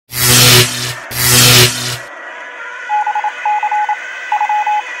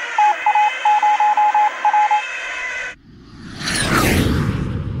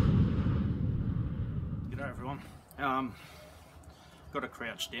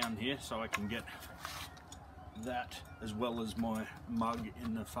down here so I can get that as well as my mug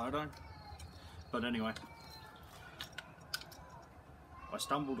in the photo. But anyway, I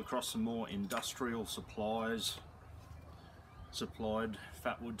stumbled across some more industrial supplied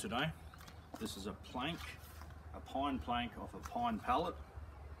fatwood today. This is a pine plank off a pine pallet.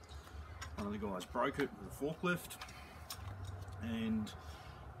 One of the guys broke it with a forklift, and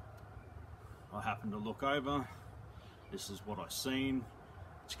I happened to look over. This is what I seen.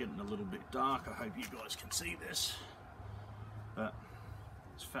 It's getting a little bit dark. I hope you guys can see this. But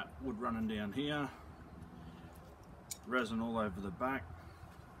there's fat wood running down here, resin all over the back,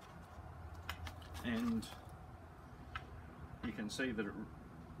 and you can see that it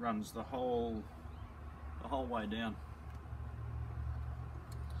runs the whole way down.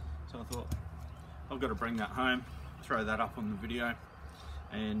 So I thought, I've got to bring that home, throw that up on the video,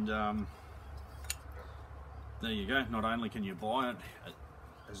 and there you go. Not only can you buy it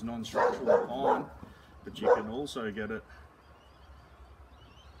as non-structural pine, but you can also get it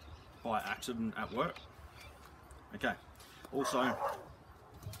by accident at work. Okay, also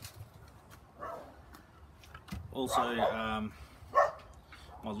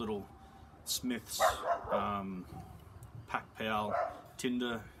my little Smith's Pack Pal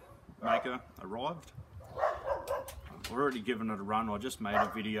tinder maker arrived. I've already given it a run. I just made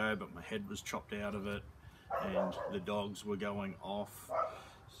a video, but my head was chopped out of it and the dogs were going off,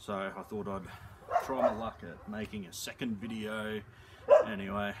 so I thought I'd try my luck at making a second video.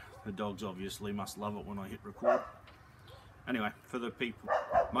 Anyway, the dogs obviously must love it when I hit record. Anyway, for the people,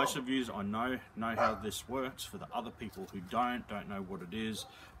 most of you I know how this works. For the other people who don't know what it is,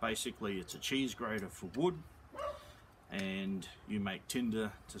 basically it's a cheese grater for wood, and you make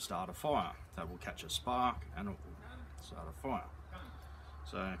tinder to start a fire. That will catch a spark and it will start a fire.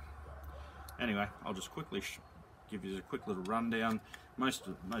 So anyway, I'll just quickly give you a quick little rundown. Most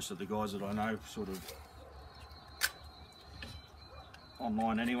of the guys that I know sort of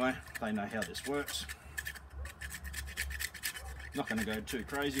online anyway, they know how this works. Not going to go too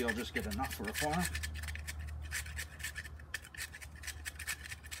crazy, I'll just get enough for a fire.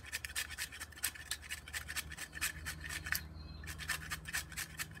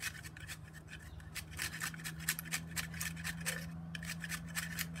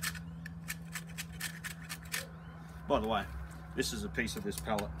 By the way, this is a piece of this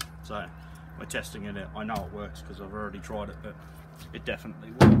pallet, so we're testing it out. I know it works because I've already tried it, but it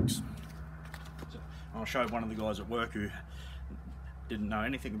definitely works. So I'll show one of the guys at work who didn't know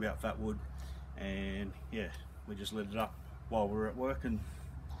anything about fatwood, and yeah, we just lit it up while we were at work, and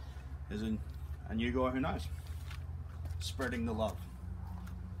there's a new guy who knows. Spreading the love.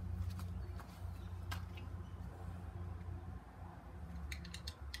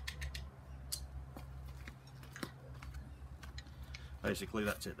 Basically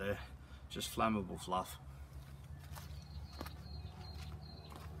that's it there, just flammable fluff.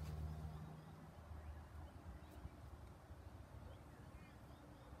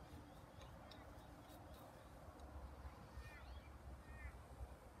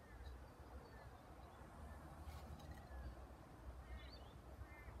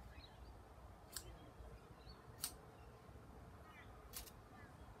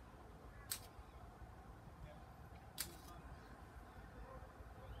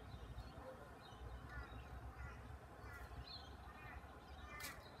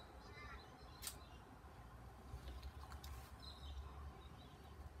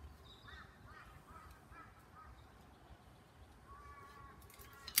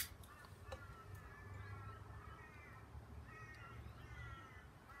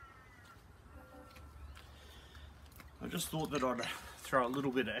 I just thought that I'd throw a little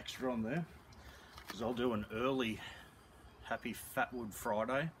bit extra on there, because I'll do an early Happy Fatwood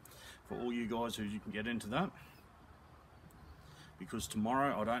Friday for all you guys who you can get into that. Because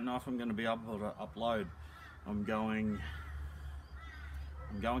tomorrow I don't know if I'm going to be able to upload. I'm going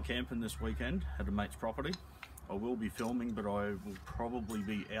camping this weekend at a mate's property. I will be filming, but I will probably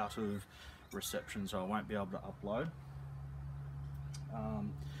be out of reception, so I won't be able to upload.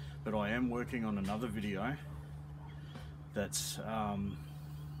 But I am working on another video that's at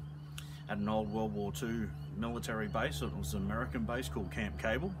an old World War II military base. It was an American base called Camp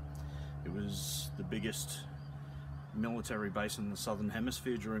Cable. It was the biggest military base in the Southern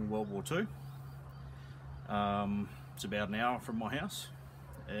Hemisphere during World War II. It's about an hour from my house,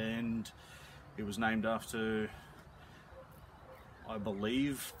 and it was named after, I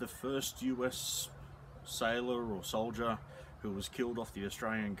believe, the first US sailor or soldier who was killed off the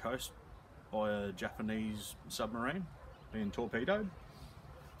Australian coast by a Japanese submarine being torpedoed.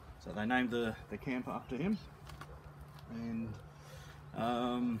 So they named the camp after him, and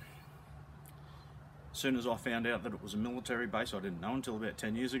As soon as I found out that it was a military base, I didn't know until about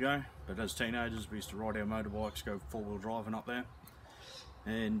 10 years ago, but as teenagers we used to ride our motorbikes, go four-wheel driving up there,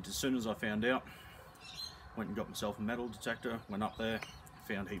 and as soon as I found out, went and got myself a metal detector, went up there,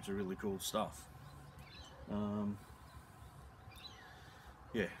 found heaps of really cool stuff.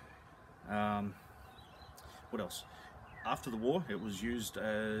 What else? After the war, it was used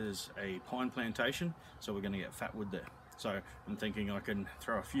as a pine plantation, so we're going to get fatwood there. So I'm thinking I can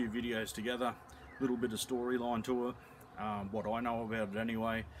throw a few videos together, a little bit of storyline to it, what I know about it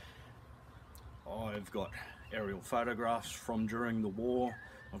anyway. I've got aerial photographs from during the war,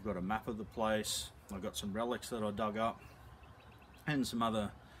 I've got a map of the place, I've got some relics that I dug up, and some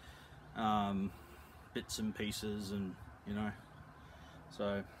other bits and pieces, and you know,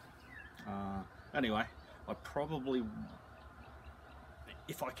 so anyway, I probably,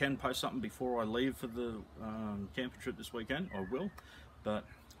 if I can post something before I leave for the camping trip this weekend, I will, but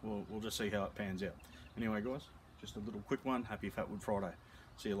we'll just see how it pans out. Anyway guys, just a little quick one. Happy Fatwood Friday.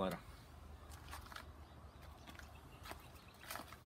 See you later.